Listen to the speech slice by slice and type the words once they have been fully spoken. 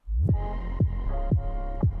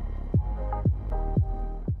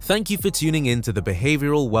Thank you for tuning in to the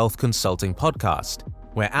Behavioral Wealth Consulting Podcast,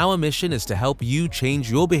 where our mission is to help you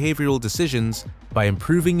change your behavioral decisions by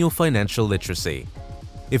improving your financial literacy.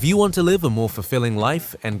 If you want to live a more fulfilling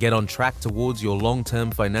life and get on track towards your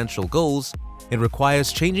long-term financial goals, it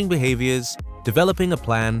requires changing behaviors, developing a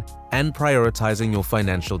plan, and prioritizing your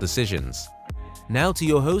financial decisions. Now to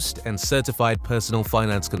your host and certified personal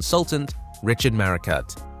finance consultant, Richard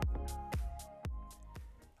Maricut.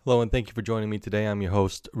 Hello, and thank you for joining me today. I'm your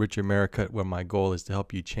host, Richard Maricut, where my goal is to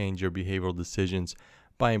help you change your behavioral decisions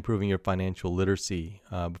by improving your financial literacy.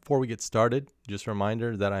 Before we get started, just a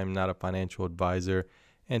reminder that I'm not a financial advisor,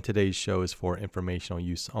 and today's show is for informational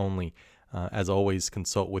use only. As always,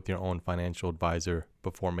 consult with your own financial advisor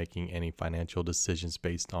before making any financial decisions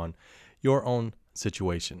based on your own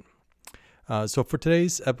situation. So for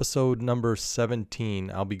today's episode number 17,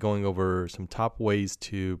 I'll be going over some top ways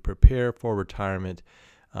to prepare for retirement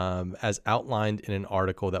as outlined in an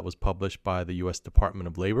article that was published by the U.S. Department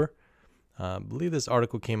of Labor. I believe this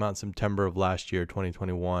article came out in September of last year,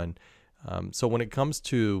 2021. So when it comes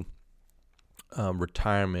to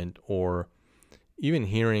retirement, or even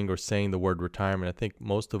hearing or saying the word retirement, I think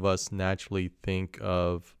most of us naturally think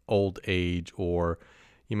of old age, or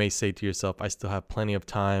you may say to yourself, I still have plenty of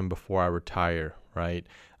time before I retire, right?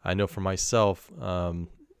 I know for myself,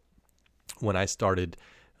 when I started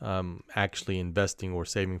actually investing or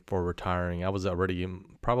saving for retiring, I was already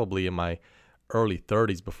probably in my early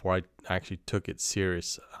 30s before I actually took it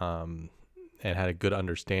serious and had a good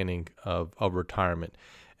understanding of retirement.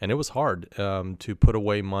 And it was hard to put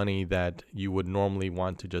away money that you would normally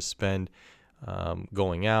want to just spend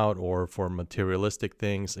going out or for materialistic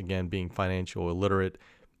things. Again, being financial illiterate,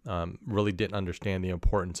 really didn't understand the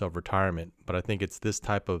importance of retirement. But I think it's this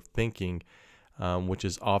type of thinking which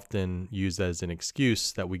is often used as an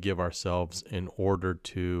excuse that we give ourselves in order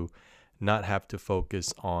to not have to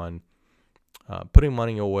focus on putting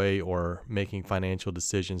money away or making financial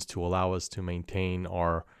decisions to allow us to maintain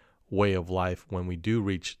our way of life when we do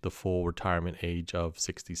reach the full retirement age of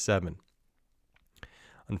 67.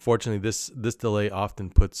 Unfortunately, this delay often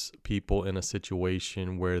puts people in a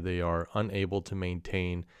situation where they are unable to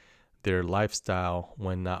maintain their lifestyle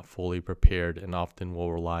when not fully prepared, and often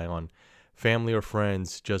will rely on family or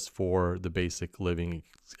friends just for the basic living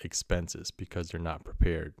expenses because they're not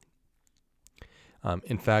prepared.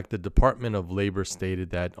 In fact, the Department of Labor stated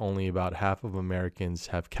that only about half of Americans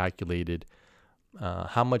have calculated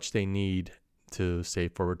how much they need to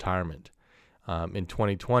save for retirement. In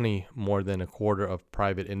 2020, more than a quarter of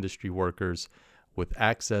private industry workers with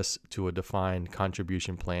access to a defined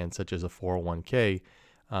contribution plan, such as a 401k,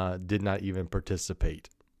 did not even participate.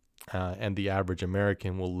 And the average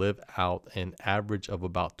American will live out an average of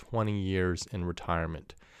about 20 years in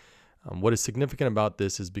retirement. What is significant about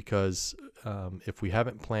this is because if we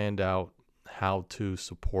haven't planned out how to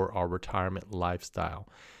support our retirement lifestyle,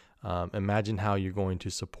 imagine how you're going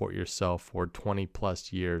to support yourself for 20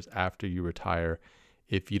 plus years after you retire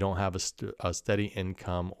if you don't have a steady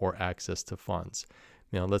income or access to funds.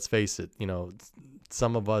 Let's face it,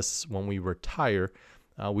 some of us, when we retire,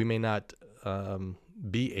 we may not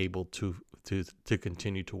be able to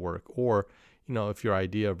continue to work, or if your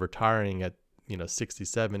idea of retiring at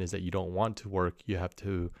 67 is that you don't want to work, you have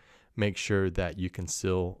to make sure that you can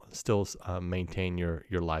still maintain your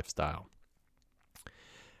lifestyle.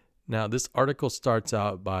 Now, this article starts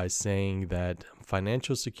out by saying that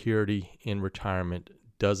financial security in retirement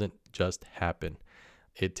doesn't just happen.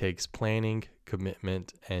 It takes planning,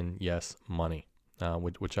 commitment, and yes, money,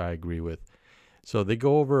 which I agree with. So they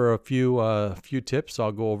go over a few tips.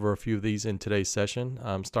 I'll go over a few of these in today's session,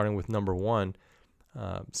 starting with number one.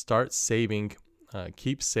 Start saving,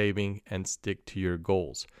 keep saving, and stick to your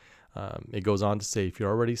goals. It goes on to say, if you're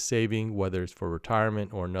already saving, whether it's for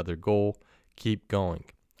retirement or another goal, keep going.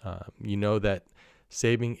 You know that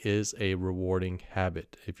saving is a rewarding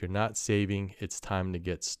habit. If you're not saving, it's time to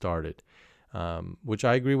get started, which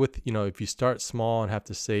I agree with. If you start small and have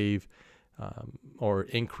to save or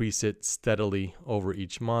increase it steadily over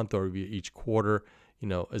each month or each quarter,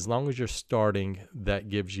 as long as you're starting, that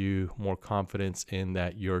gives you more confidence in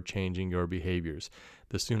that you're changing your behaviors.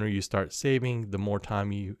 The sooner you start saving, the more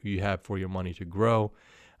time you have for your money to grow.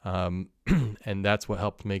 And that's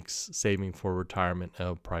what makes saving for retirement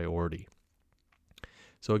a priority.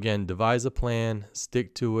 So again, devise a plan,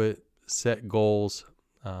 stick to it, set goals,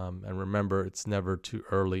 and remember, it's never too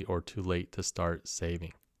early or too late to start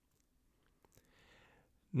saving.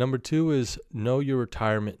 Number two is know your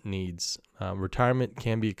retirement needs. Retirement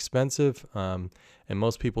can be expensive, and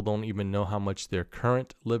most people don't even know how much their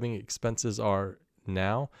current living expenses are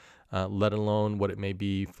now. let alone what it may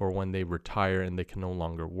be for when they retire and they can no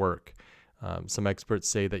longer work. Some experts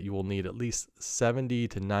say that you will need at least 70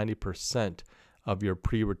 to 90% of your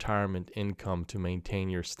pre-retirement income to maintain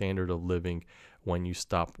your standard of living when you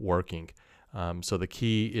stop working. So the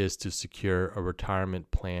key is to secure a retirement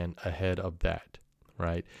plan ahead of that,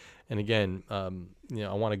 right? And again,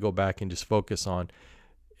 I want to go back and just focus on,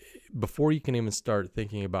 before you can even start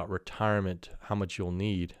thinking about retirement, how much you'll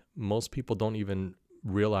need. Most people don't even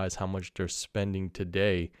realize how much they're spending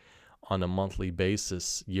today on a monthly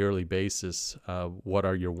basis, yearly basis. What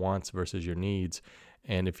are your wants versus your needs?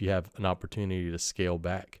 And if you have an opportunity to scale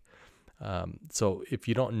back. So if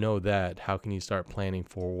you don't know that, how can you start planning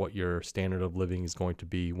for what your standard of living is going to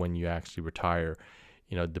be when you actually retire?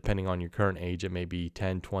 Depending on your current age, it may be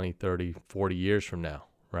 10, 20, 30, 40 years from now,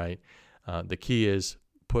 right? The key is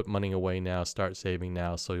put money away now, start saving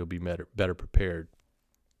now, so you'll be better prepared.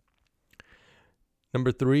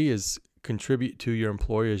 Number 3 is contribute to your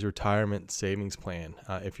employer's retirement savings plan.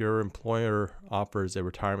 If your employer offers a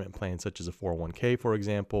retirement plan such as a 401k, for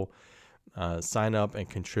example, sign up and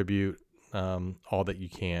contribute all that you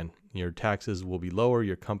can. Your taxes will be lower.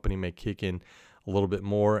 Your company may kick in a little bit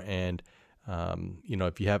more. And,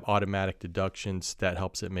 if you have automatic deductions, that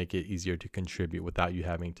helps it make it easier to contribute without you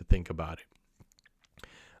having to think about it.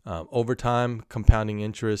 Over time, compounding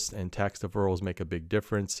interest and tax deferrals make a big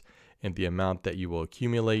difference in the amount that you will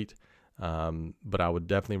accumulate. But I would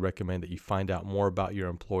definitely recommend that you find out more about your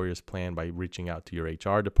employer's plan by reaching out to your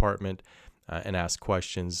HR department and ask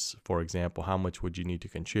questions. For example, how much would you need to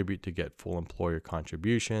contribute to get full employer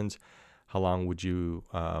contributions? How long would you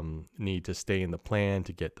need to stay in the plan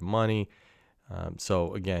to get the money?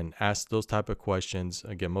 So again, ask those type of questions.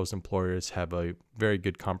 Again, most employers have a very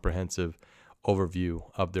good comprehensive overview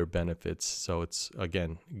of their benefits. So it's,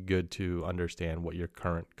 again, good to understand what your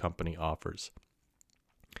current company offers.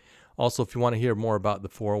 Also, if you want to hear more about the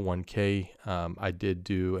 401k, I did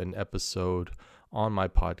do an episode on my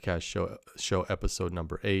podcast show episode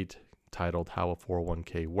number 8, titled How a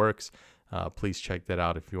 401k Works. Please check that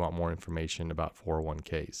out if you want more information about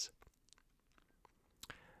 401ks.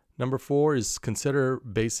 Number 4 is consider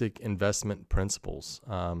basic investment principles.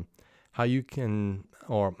 How you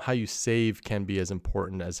save can be as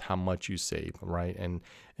important as how much you save, right? And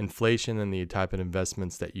inflation and the type of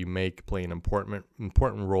investments that you make play an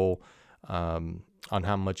important role on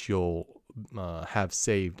how much you'll have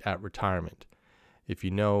saved at retirement. If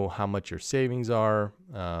you know how much your savings are,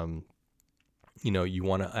 you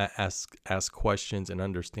want to ask questions and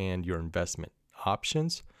understand your investment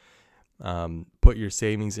options. Put your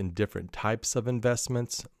savings in different types of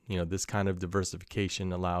investments. This kind of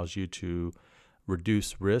diversification allows you to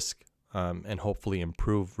reduce risk and hopefully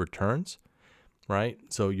improve returns, right?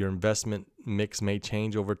 So your investment mix may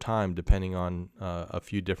change over time depending on a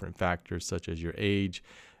few different factors such as your age,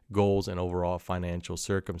 goals, and overall financial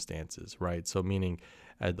circumstances, right? So meaning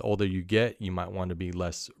as the older you get, you might want to be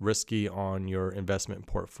less risky on your investment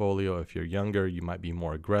portfolio. If you're younger, you might be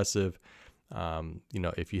more aggressive.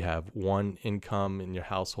 If you have one income in your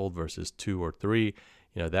household versus 2 or 3,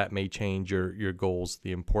 that may change your goals.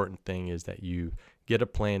 The important thing is that you get a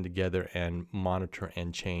plan together and monitor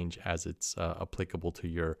and change as it's applicable to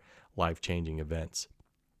your life-changing events.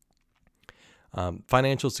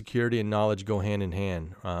 Financial security and knowledge go hand in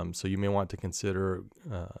hand. So you may want to consider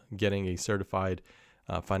getting a certified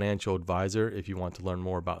financial advisor if you want to learn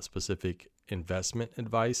more about specific investment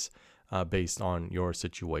advice based on your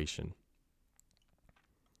situation.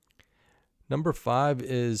 Number 5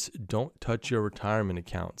 is don't touch your retirement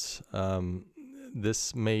accounts.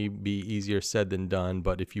 This may be easier said than done,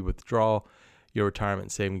 but if you withdraw your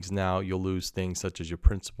retirement savings now, you'll lose things such as your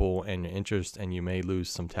principal and your interest, and you may lose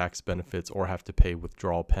some tax benefits or have to pay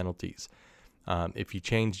withdrawal penalties. If you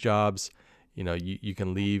change jobs, you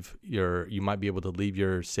can you might be able to leave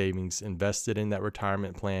your savings invested in that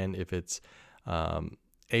retirement plan if it's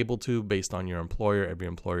able to, based on your employer. Every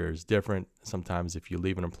employer is different. Sometimes if you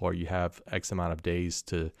leave an employer, you have X amount of days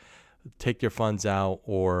to take your funds out,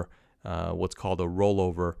 or what's called a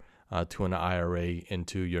rollover to an IRA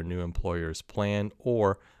into your new employer's plan,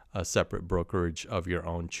 or a separate brokerage of your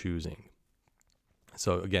own choosing.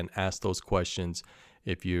 So again, ask those questions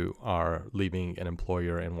if you are leaving an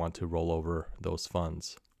employer and want to roll over those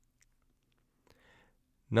funds.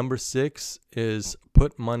 Number 6 is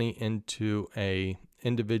put money into a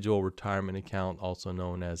individual retirement account, also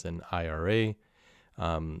known as an IRA.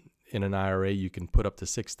 In an IRA, you can put up to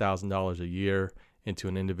 $6,000 a year into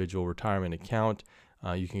an individual retirement account.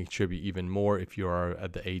 You can contribute even more if you are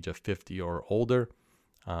at the age of 50 or older.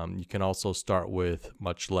 You can also start with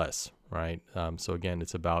much less, right? So again,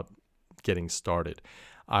 it's about getting started.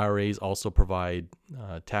 IRAs also provide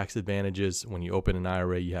tax advantages. When you open an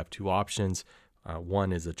IRA, you have two options.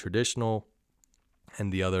 One is a traditional,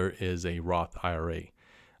 and the other is a Roth IRA.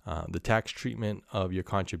 The tax treatment of your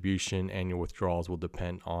contribution and your withdrawals will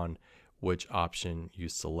depend on which option you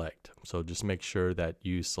select. So just make sure that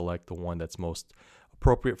you select the one that's most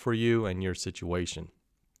appropriate for you and your situation.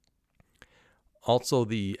 Also,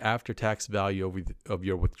 the after-tax value of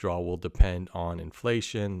your withdrawal will depend on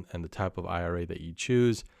inflation and the type of IRA that you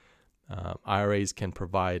choose. IRAs can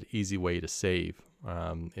provide easy way to save.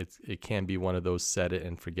 It can be one of those set it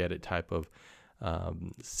and forget it type of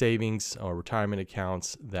savings or retirement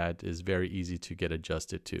accounts that is very easy to get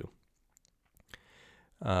adjusted to.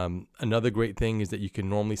 Another great thing is that you can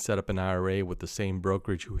normally set up an IRA with the same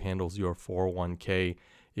brokerage who handles your 401k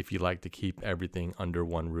if you like to keep everything under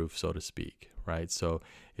one roof, so to speak, right? So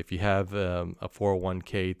if you have a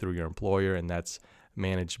 401k through your employer and that's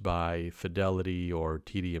managed by Fidelity or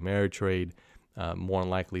TD Ameritrade, more than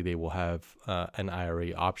likely they will have an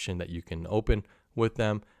IRA option that you can open with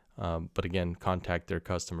them. But again, contact their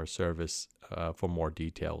customer service for more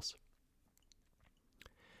details.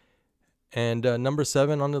 And number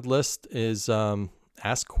 7 on the list is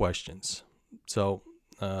ask questions. So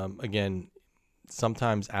again,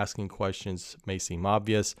 sometimes asking questions may seem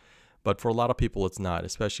obvious, but for a lot of people it's not,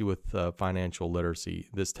 especially with financial literacy.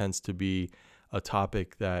 This tends to be a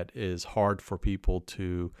topic that is hard for people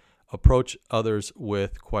to approach others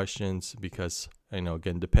with questions because,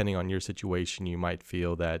 again, depending on your situation, you might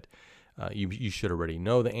feel that you should already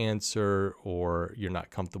know the answer, or you're not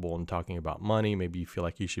comfortable in talking about money. Maybe you feel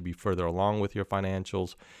like you should be further along with your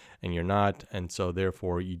financials and you're not. And so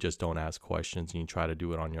therefore you just don't ask questions and you try to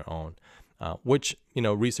do it on your own, which,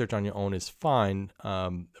 research on your own is fine.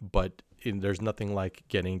 But there's nothing like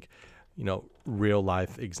getting, real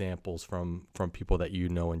life examples from people that you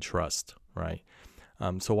know and trust, right?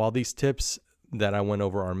 So while these tips that I went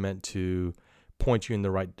over are meant to point you in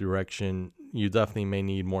the right direction, you definitely may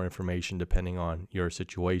need more information depending on your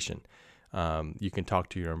situation. You can talk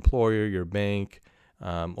to your employer, your bank,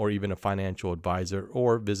 or even a financial advisor,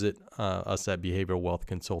 or visit us at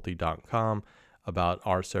behavioralwealthconsulting.com about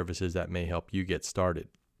our services that may help you get started.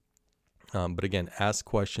 But again, ask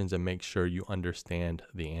questions and make sure you understand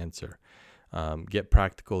the answer. Get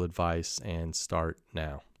practical advice and start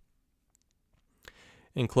now.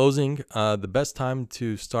 In closing, the best time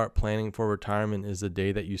to start planning for retirement is the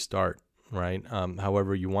day that you start, right?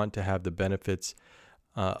 However, you want to have the benefits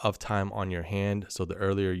of time on your hand. So the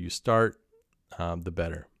earlier you start, the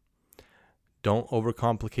better. Don't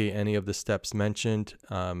overcomplicate any of the steps mentioned,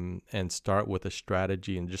 and start with a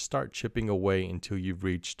strategy and just start chipping away until you've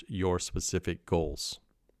reached your specific goals.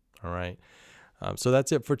 All right. So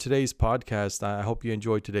that's it for today's podcast. I hope you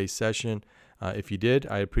enjoyed today's session. If you did,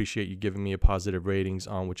 I appreciate you giving me a positive ratings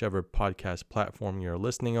on whichever podcast platform you're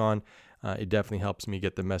listening on. It definitely helps me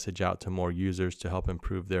get the message out to more users to help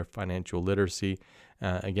improve their financial literacy.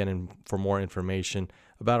 Again, for more information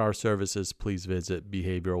about our services, please visit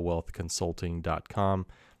behavioralwealthconsulting.com.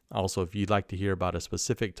 Also, if you'd like to hear about a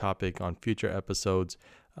specific topic on future episodes,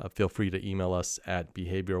 feel free to email us at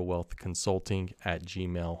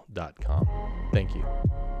behavioralwealthconsulting@gmail.com. Thank you.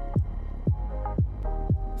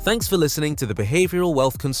 Thanks for listening to the Behavioral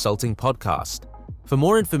Wealth Consulting podcast. For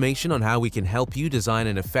more information on how we can help you design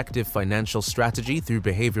an effective financial strategy through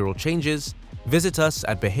behavioral changes, visit us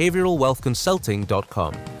at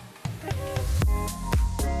behavioralwealthconsulting.com.